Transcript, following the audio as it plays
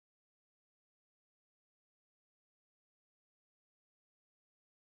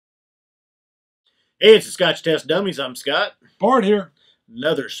Hey, it's the Scotch Test Dummies. I'm Scott. Bart here.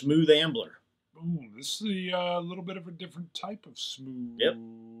 Another smooth Ambler. Ooh, this is a little bit of a different type of smooth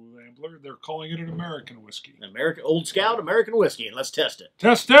Ambler. They're calling it an American whiskey. American Old Scout American whiskey, and let's test it.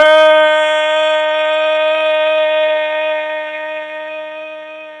 Test it!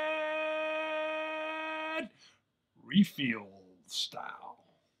 Refill style.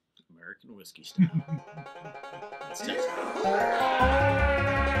 American whiskey style. Let's test it.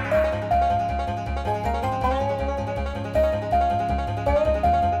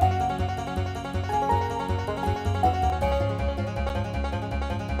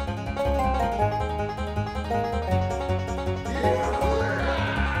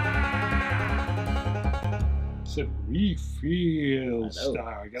 Said refill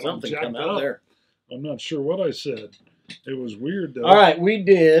style. I got something come out there. I'm not sure what I said. It was weird though. All right, we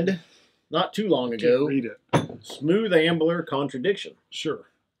did not too long ago. Read it. Smooth Ambler Contradiction. Sure.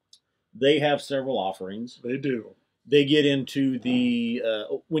 They have several offerings. They do. They get into the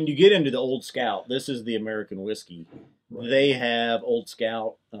when you get into the Old Scout. This is the American whiskey. Right. They have Old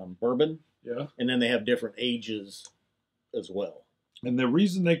Scout bourbon. Yeah. And then they have different ages as well. And the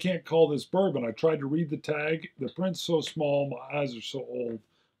reason they can't call this bourbon, I tried to read the tag. The print's so small, my eyes are so old,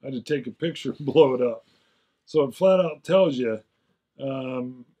 I had to take a picture and blow it up. So it flat out tells you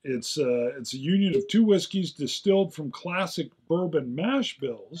it's a union of two whiskeys distilled from classic bourbon mash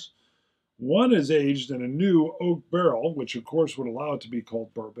bills. One is aged in a new oak barrel, which of course would allow it to be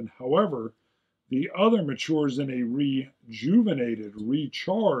called bourbon. However, the other matures in a rejuvenated,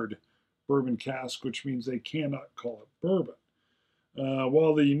 recharred bourbon cask, which means they cannot call it bourbon.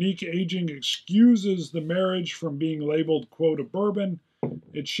 While the unique aging excuses the marriage from being labeled, quote, a bourbon,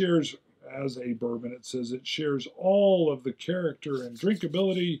 it shares, as a bourbon, it says it shares all of the character and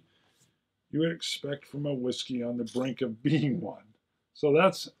drinkability you would expect from a whiskey on the brink of being one. So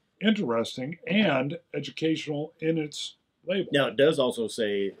that's interesting and educational in its label. Now, it does also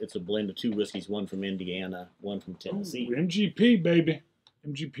say it's a blend of two whiskeys, one from Indiana, one from Tennessee. Ooh, MGP, baby.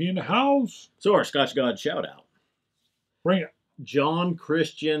 MGP in the house. So our Scotch God shout out. Bring it. John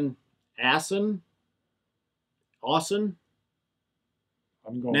Christian Assen. I'm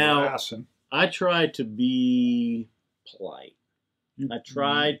going now, with Assen. I try to be polite. I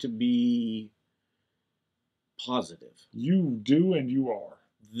try to be positive. You do and you are.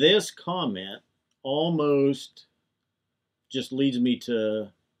 This comment almost just leads me to...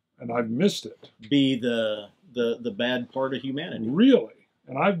 And I've missed it. ...be the bad part of humanity. Really?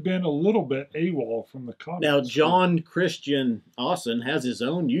 And I've been a little bit AWOL from the comments. Now, John Christian Assen has his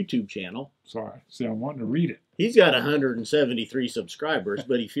own YouTube channel. Sorry. See, I'm wanting to read it. He's got 173 subscribers,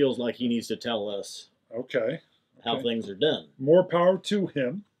 but he feels like he needs to tell us how things are done. More power to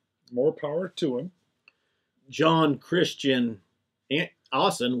him. More power to him. John Christian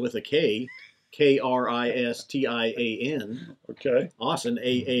Assen with a K. Kristian. Okay. Assen,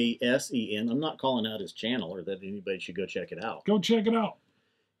 Aasen. I'm not calling out his channel or that anybody should go check it out. Go check it out.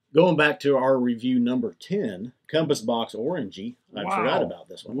 Going back to our review number 10, Compass Box Orangey. I forgot about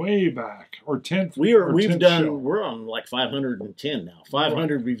this one. Way back. Or 10th. We're on like 510 now.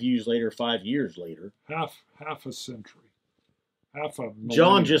 500 reviews later, 5 years later. Half a century. Half a millennium.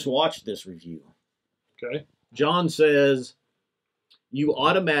 John just watched this review. Okay. John says, you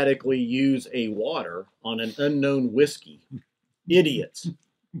automatically use a water on an unknown whiskey. Idiots.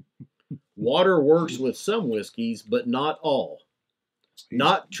 Water works with some whiskeys, but not all.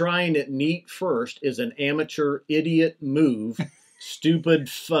 Not trying it neat first is an amateur idiot move. Stupid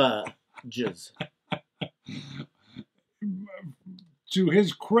fudges. To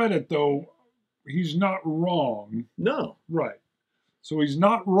his credit, though, he's not wrong. No. Right. So he's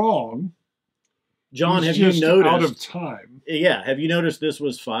not wrong. John, he's have you noticed? Out of time. Yeah. Have you noticed this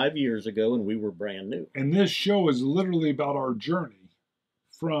was 5 years ago and we were brand new? And this show is literally about our journey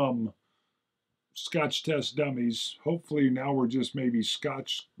from Scotch Test Dummies. Hopefully now we're just maybe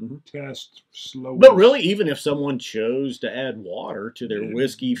Scotch Test Slow. But really, even if someone chose to add water to their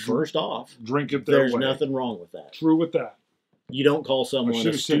whiskey first off, drink it their way. There's nothing wrong with that. True with that. You don't call someone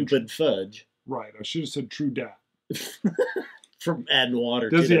a stupid fudge. Right. I should have said true dat. From adding water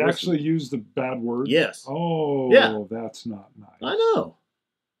Does to he actually use the bad word? Yes. Oh, yeah. That's not nice. I know.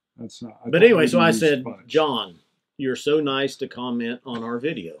 That's not. But anyway, so I said, fudge. John, you're so nice to comment on our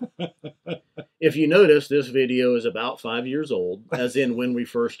video. If you notice, this video is about 5 years old, as in when we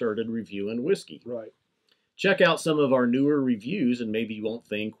first started reviewing whiskey. Right. Check out some of our newer reviews, and maybe you won't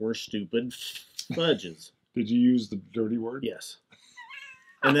think we're stupid fudges. Did you use the dirty word? Yes.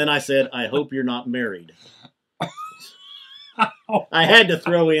 And then I said, I hope you're not married. I had to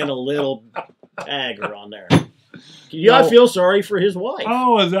throw in a little tagger on there. I feel sorry for his wife.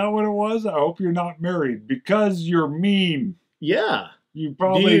 Oh, is that what it was? I hope you're not married because you're mean. Yeah. You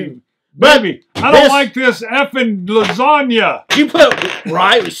probably... But Baby, I don't like this effing lasagna. You put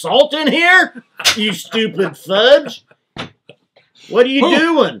right salt in here? You stupid fudge. What are you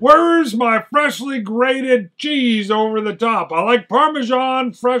doing? Where's my freshly grated cheese over the top? I like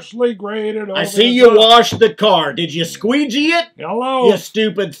Parmesan freshly grated over the top. I see you washed the car. Did you squeegee it? Hello. You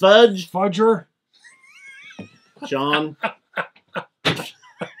stupid fudge. Fudger. John.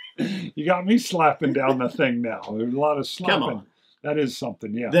 You got me slapping down the thing now. There's a lot of slapping. Come on. That is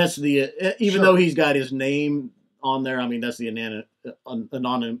something, yeah. That's the, even though he's got his name on there, I mean, that's the anonymity.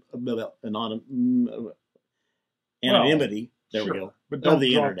 There we go. But don't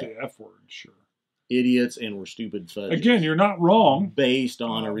the drop internet. The F word, sure. Idiots and we're stupid fudges. Again, you're not wrong. Based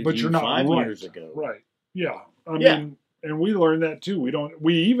on a review but you're not 5 right. years ago. Right. Yeah. I mean, and we learned that too.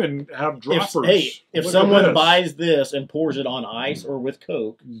 We even have droppers. If someone buys this and pours it on ice or with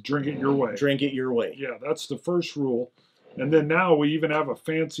Coke, drink it your way. Drink it your way. Yeah, that's the first rule. And then now we even have a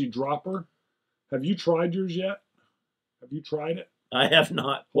fancy dropper. Have you tried yours yet? Have you tried it? I have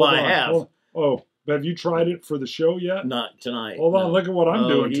not. Well, I have. Oh, have you tried it for the show yet? Not tonight. Hold on, look at what I'm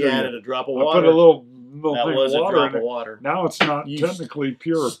doing. He added a drop of water. I put a little that thing was of water a drop of water. Now it's not technically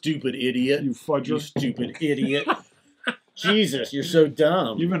pure. Stupid idiot. You fudger. You stupid idiot. Jesus, you're so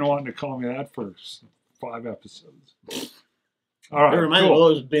dumb. You've been wanting to call me that for 5 episodes. All right. It reminds me, well,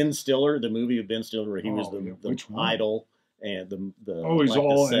 it was Ben Stiller, the movie of Ben Stiller, where he was the idol. And the oh, he's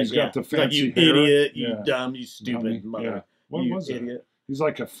like he's got the fancy like, hair. You idiot, you dumb, you stupid mother. Yeah. What you was idiot. It? He's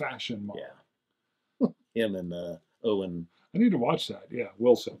like a fashion model. Yeah. Him and Owen. I need to watch that. Yeah,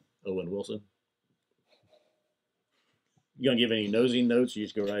 Wilson. Owen Wilson. You gonna give any nosy notes? You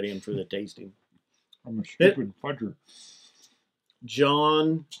just go right in for the tasting. I'm a stupid fudger.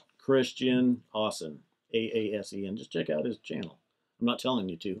 John Christian Austin, AASEN. Just check out his channel. I'm not telling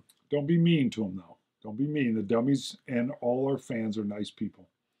you to. Don't be mean to him though. Don't be mean. The dummies and all our fans are nice people.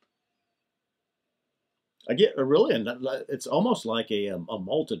 I get a really, it's almost like a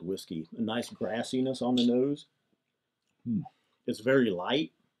malted whiskey. A nice grassiness on the nose. It's very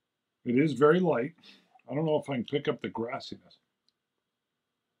light. It is very light. I don't know if I can pick up the grassiness.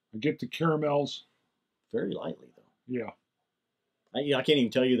 I get the caramels. Very lightly, though. Yeah. I can't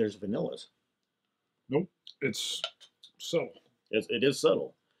even tell you there's vanillas. Nope. It's subtle. It is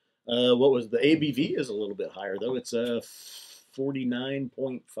subtle. What was the ABV is a little bit higher, though. It's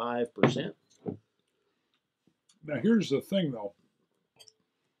 49.5%. Now, here's the thing, though.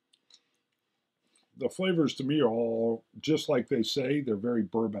 The flavors, to me, are all, just like they say, they're very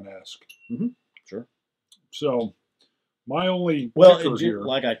bourbon-esque. Mm-hmm. Sure. So, my only here,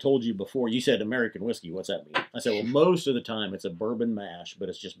 like I told you before, you said American whiskey. What's that mean? I said, well, most of the time it's a bourbon mash, but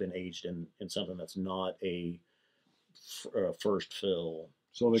it's just been aged in something that's not a first fill.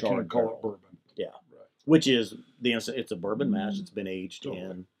 So they can't call it bourbon. Yeah. Right. Which is, it's a bourbon mash. It's been aged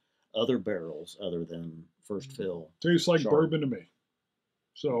in other barrels other than first fill. Tastes like bourbon to me.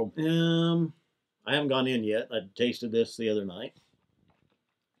 So. I haven't gone in yet. I tasted this the other night.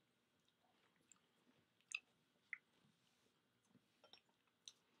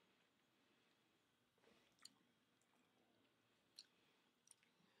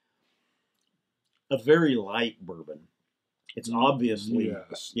 A very light bourbon. It's obviously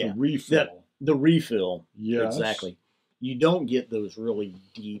the refill. The refill. Yes. Exactly. You don't get those really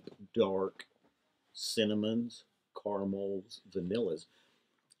deep, dark cinnamons, caramels, vanillas.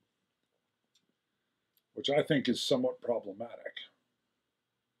 Which I think is somewhat problematic.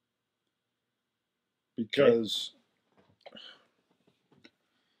 Because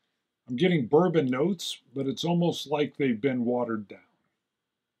I'm getting bourbon notes, but it's almost like they've been watered down.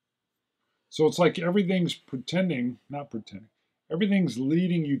 So it's like everything's everything's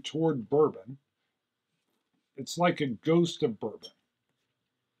leading you toward bourbon. It's like a ghost of bourbon.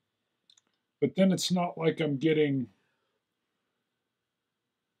 But then it's not like I'm getting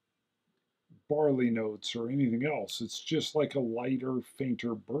barley notes or anything else. It's just like a lighter,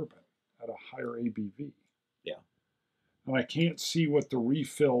 fainter bourbon at a higher ABV. Yeah. And I can't see what the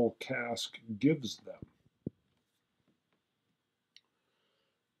refill cask gives them.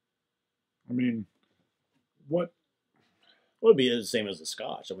 I mean, what? Well, it'd be the same as the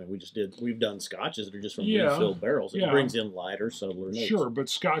Scotch. I mean, we've done Scotches that are just from refilled barrels. It brings in lighter, subtler notes. Sure, but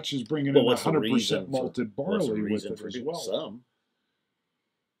Scotch is bringing in 100% malted barley with it as well. Some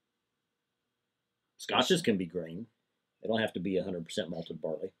Scotches can be grain. They don't have to be 100% malted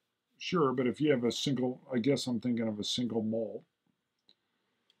barley. Sure, but if you have I guess I'm thinking of a single malt,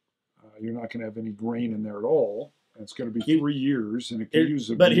 you're not going to have any grain in there at all. And it's going to be You- 3 years, and it can use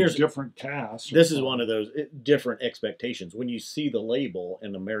a but here's- different cast. This is one of those different expectations. When you see the label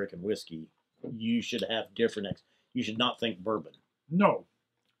in American whiskey, you should have different. You should not think bourbon. No,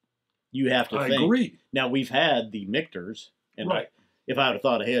 You have to I think. agree. Now we've had the Michters, and Right. if I would have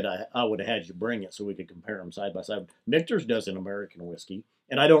thought ahead, I would have had you bring it so we could compare them side by side. Michters does an American whiskey,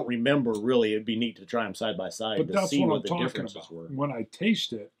 and I don't remember really. It'd be neat to try them side by side But to that's see what what I'm the talking differences about. were. When I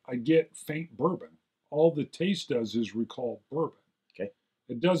taste it, I get faint bourbon. All the taste does is recall bourbon. Okay.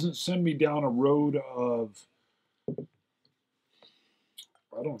 It doesn't send me down a road of, I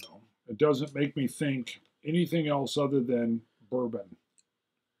don't know. It doesn't make me think anything else other than bourbon.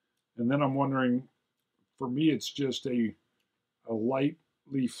 And then I'm wondering, for me, it's just a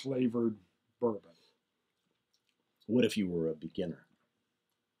lightly flavored bourbon. What if you were a beginner?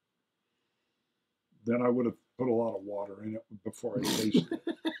 Then I would have put a lot of water in it before I tasted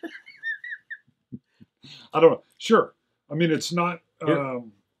it. I don't know. Sure. I mean, it's not.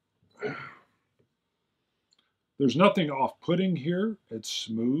 There's nothing off-putting here. It's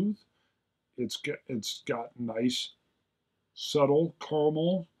smooth. It's got nice, subtle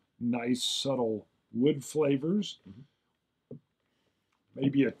caramel, nice, subtle wood flavors. Mm-hmm.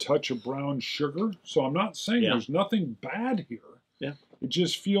 Maybe a touch of brown sugar. So I'm not saying there's nothing bad here. Yeah. It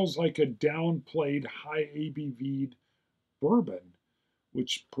just feels like a downplayed, high ABV'd bourbon,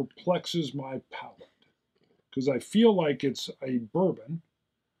 which perplexes my palate. Because I feel like it's a bourbon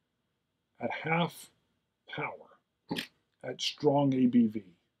at half power, at strong ABV.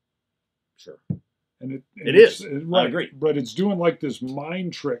 Sure. And it is. Right, I agree. But it's doing like this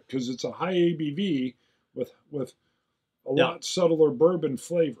mind trick because it's a high ABV with a lot subtler bourbon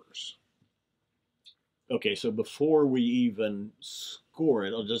flavors. Okay, so before we even score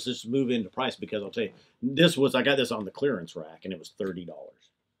it, I'll just move into price because I'll tell you, I got this on the clearance rack and it was $30.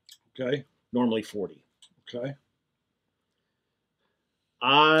 Okay. Normally $40. Okay.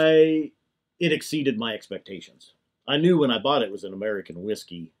 It exceeded my expectations. I knew when I bought it was an American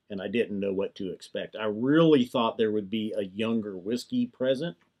whiskey, and I didn't know what to expect. I really thought there would be a younger whiskey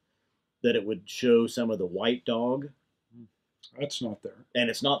present, that it would show some of the white dog. That's not there. And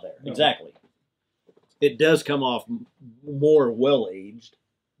it's not there. No. Exactly. It does come off more well-aged,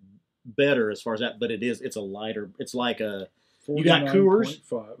 better as far as that, but it's a lighter, it's like a, you got Coors,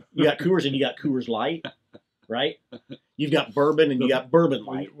 you got Coors and you got Coors Light, right? You've got bourbon and you got Bourbon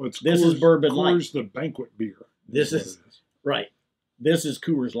Light. This is Bourbon Light. Coors the banquet beer. This is right. This is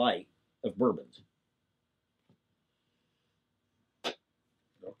Coors Light of bourbons.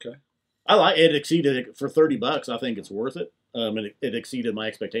 Okay. I like it. Exceeded it for $30. I think it's worth it. And it exceeded my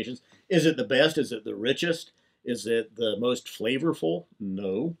expectations. Is it the best? Is it the richest? Is it the most flavorful?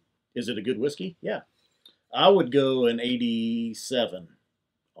 No. Is it a good whiskey? Yeah. I would go an 87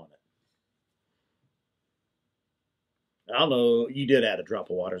 on it. I don't know. You did add a drop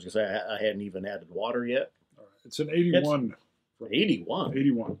of water. I was going to say I hadn't even added water yet. All right. It's an 81. 81.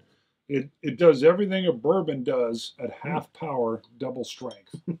 81. It does everything a bourbon does at half power, double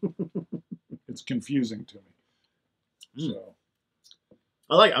strength. It's confusing to me. So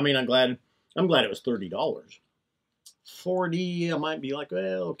I'm glad it was $30. 40, I might be like,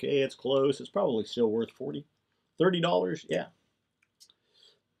 well, okay, it's close. It's probably still worth 40. $30, yeah.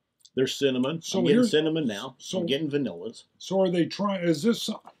 There's cinnamon. So I'm getting cinnamon now. I'm getting vanillas. So are they trying?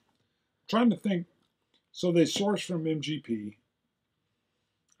 Trying to think? So they source from MGP,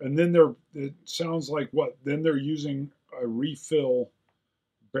 and then it sounds like what? Then they're using a refill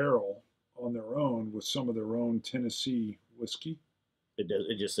barrel on their own with some of their own Tennessee whiskey. It does.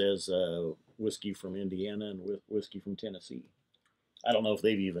 It just says whiskey from Indiana and whiskey from Tennessee. I don't know if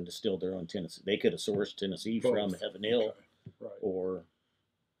they've even distilled their own Tennessee. They could have sourced Tennessee from Heaven Hill or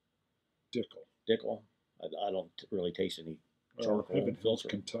Dickel. I don't really taste any charcoal. Heaven Hill's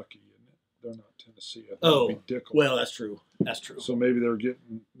Kentucky, isn't it? They're not Tennessee. I think it'd be Dickel. Well, that's true. That's true. So maybe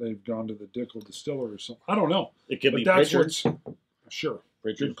they've gone to the Dickel distiller or something. I don't know. It could be Pritchard's. Sure.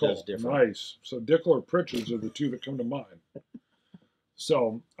 Pritchard's does different. Nice. So Dickel or Pritchard's are the two that come to mind.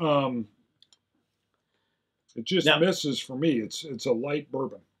 So it just misses for me. It's a light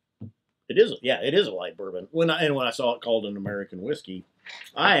bourbon. It is, it is a light bourbon. When I saw it called an American whiskey,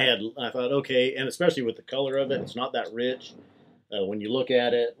 I thought, okay, and especially with the color of it, it's not that rich. When you look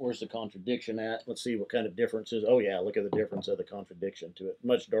at it, where's the contradiction at? Let's see what kind of difference is. Oh yeah, look at the difference of the contradiction to it.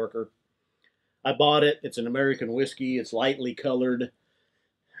 Much darker. I bought it. It's an American whiskey. It's lightly colored.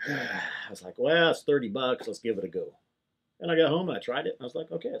 I was like, well, it's $30. Let's give it a go. And I got home and I tried it. And I was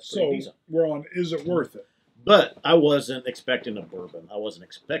like, okay, it's pretty decent. We're on, is it worth it? But I wasn't expecting a bourbon. I wasn't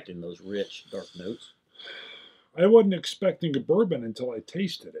expecting those rich, dark notes. I wasn't expecting a bourbon until I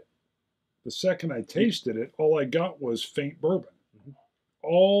tasted it. The second I tasted it, all I got was faint bourbon.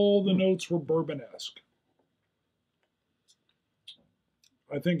 All the notes were bourbon-esque.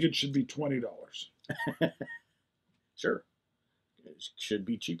 I think it should be $20. Sure. It should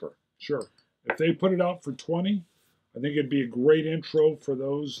be cheaper. Sure. If they put it out for $20, I think it'd be a great intro for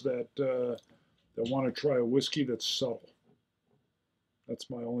those that want to try a whiskey that's subtle. That's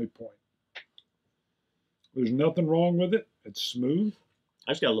my only point. There's nothing wrong with it. It's smooth.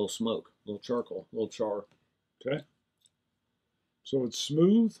 I just got a little smoke, a little charcoal, a little char. Okay. So it's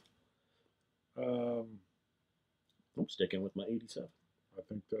smooth. I'm sticking with my 87. I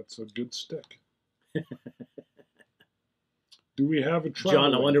think that's a good stick. Do we have a try?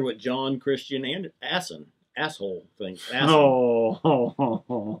 John, I wonder what John Christian and asshole thinks. Oh.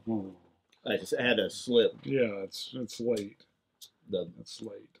 I just had a slip. Yeah, it's late. It's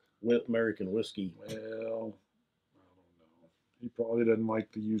late. With American whiskey. Well, I don't know. He probably doesn't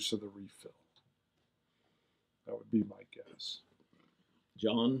like the use of the refill. That would be my guess.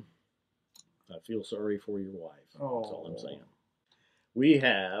 John, I feel sorry for your wife. That's all I'm saying. Oh. We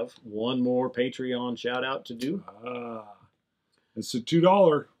have one more Patreon shout out to do. It's a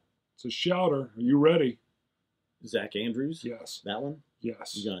 $2. It's a shouter. Are you ready? Zach Andrews? Yes. That one?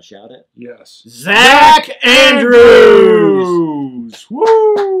 Yes. You gonna shout it? Yes. Zach Andrews!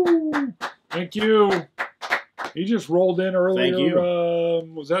 Woo! Thank you. He just rolled in earlier. Thank you.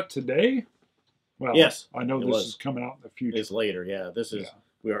 Was that today? Well, yes. I know this is coming out in the future. It's later, yeah. This is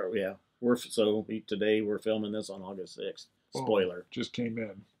today we're filming this on August 6th. Spoiler. Just came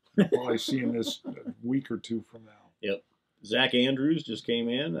in. You're probably seeing this a week or two from now. Yep. Zach Andrews just came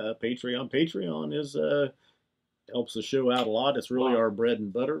in. Patreon. Patreon is helps the show out a lot. It's really our bread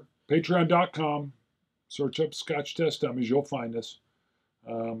and butter. Patreon.com. Search up Scotch Test Dummies. You'll find us.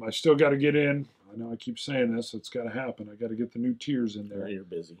 I still got to get in. I know I keep saying this. It's got to happen. I got to get the new tiers in there. You're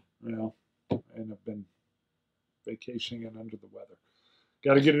busy. Well, and I've been vacationing and under the weather.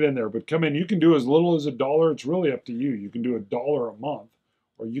 Got to get it in there. But come in. You can do as little as $1. It's really up to you. You can do $1 a month,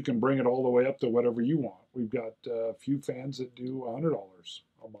 or you can bring it all the way up to whatever you want. We've got a few fans that do $100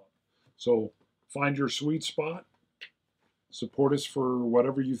 a month. So find your sweet spot. Support us for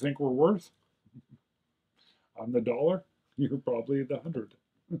whatever you think we're worth. I'm the $1. You're probably the 100.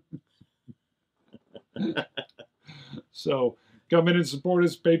 So come in and support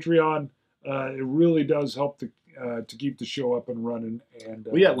us. Patreon. It really does help to keep the show up and running. And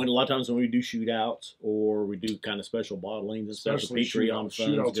when a lot of times when we do shootouts or we do kind of special bottlings and stuff, the Patreon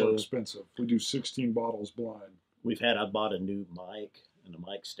shootouts are expensive. We do 16 bottles blind. I bought a new mic and a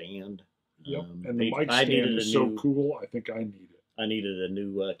mic stand. Yep, and the mic stand is so cool. I think I need it. I needed a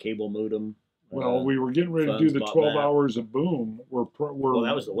new cable modem. Well, we were getting ready to do the 12 hours of boom. Well,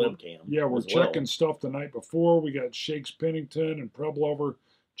 that was the webcam. Yeah, we're checking stuff the night before. We got Shakes Pennington and Preblover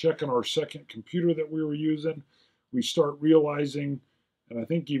checking our second computer that we were using. We start realizing, and I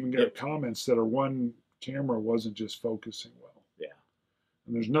think even got comments that our one camera wasn't just focusing well. Yeah.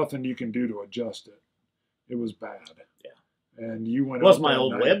 And there's nothing you can do to adjust it. It was bad. Yeah. And you went. Well, it was my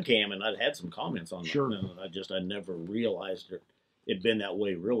old webcam, and I'd had some comments on sure. that. And I never realized it'd been that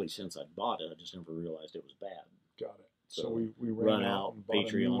way really since I bought it. I just never realized it was bad. Got it. So we run out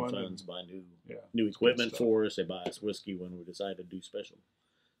Patreon funds, buy new equipment for us. They buy us whiskey when we decide to do special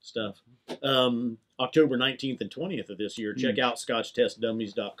stuff. October 19th and 20th of this year, check out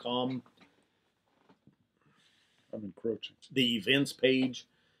ScotchTestDummies.com. I'm encroaching. The events page.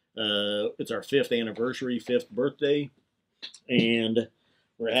 It's our 5th anniversary, 5th birthday, and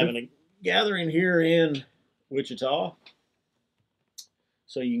we're having a gathering here in Wichita.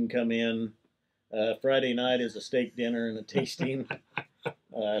 So you can come in. Friday night is a steak dinner and a tasting.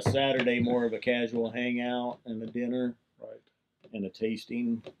 Saturday more of a casual hangout and a dinner. Right. And a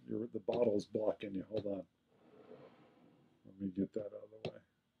tasting. The bottle's blocking you. Hold on. Let me get that out of the way.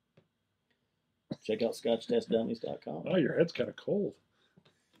 Check out ScotchTestDummies.com. Oh, your head's kind of cold.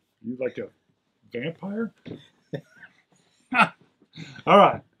 You like a vampire? All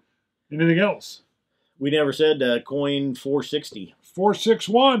right. Anything else? We never said coin 460.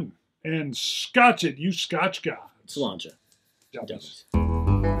 461 and Scotch It. You Scotch guy. Cilantro. Dummies.